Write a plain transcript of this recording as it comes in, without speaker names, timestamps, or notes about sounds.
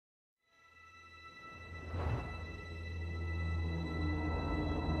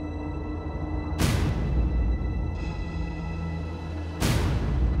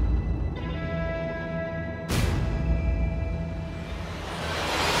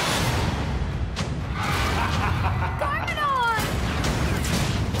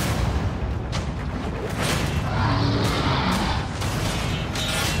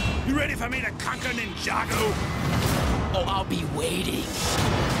be waiting.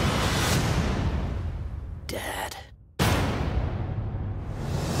 Dad.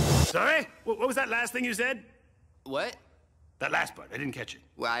 Sorry? What was that last thing you said? What? That last part, I didn't catch it.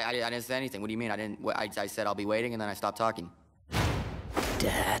 Well, I didn't say anything. What do you mean? I said I'll be waiting, and then I stopped talking.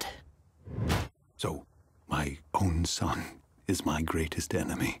 Dad. So, my own son is my greatest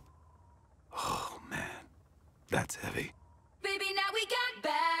enemy. Oh, man. That's heavy. Baby, now we got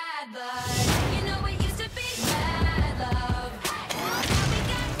bad blood. You know it used to be bad love. Now we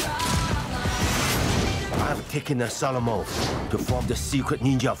got drama. I've taken a solemn oath to form the secret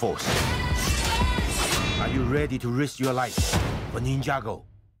ninja force. Are you ready to risk your life for Ninjago?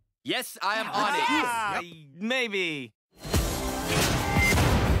 Yes, I am on it. Maybe.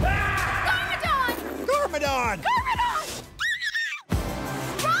 Garmadon! Garmadon!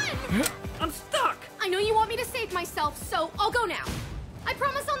 Run! I'm stuck! I know you want me to save myself, so I'll go now. I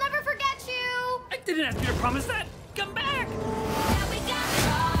promise I'll never forget you! I didn't ask you to promise that! Come back! Now we got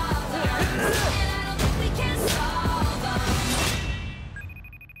problems, and I don't think we can solve them.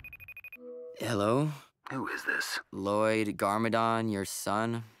 Hello? Who is this? Lloyd Garmadon, your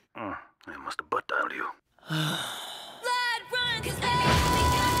son? I must have butt dialed you. Blood run, 'cause we got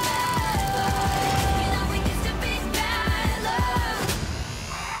bad blood. You know we used to be bad love.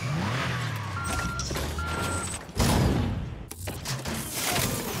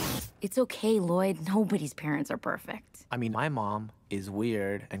 It's okay, Lloyd. Nobody's parents are perfect. I mean, my mom is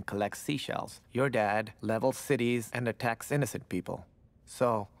weird and collects seashells. Your dad levels cities and attacks innocent people.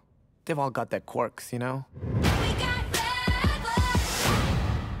 So, they've all got their quirks, you know? We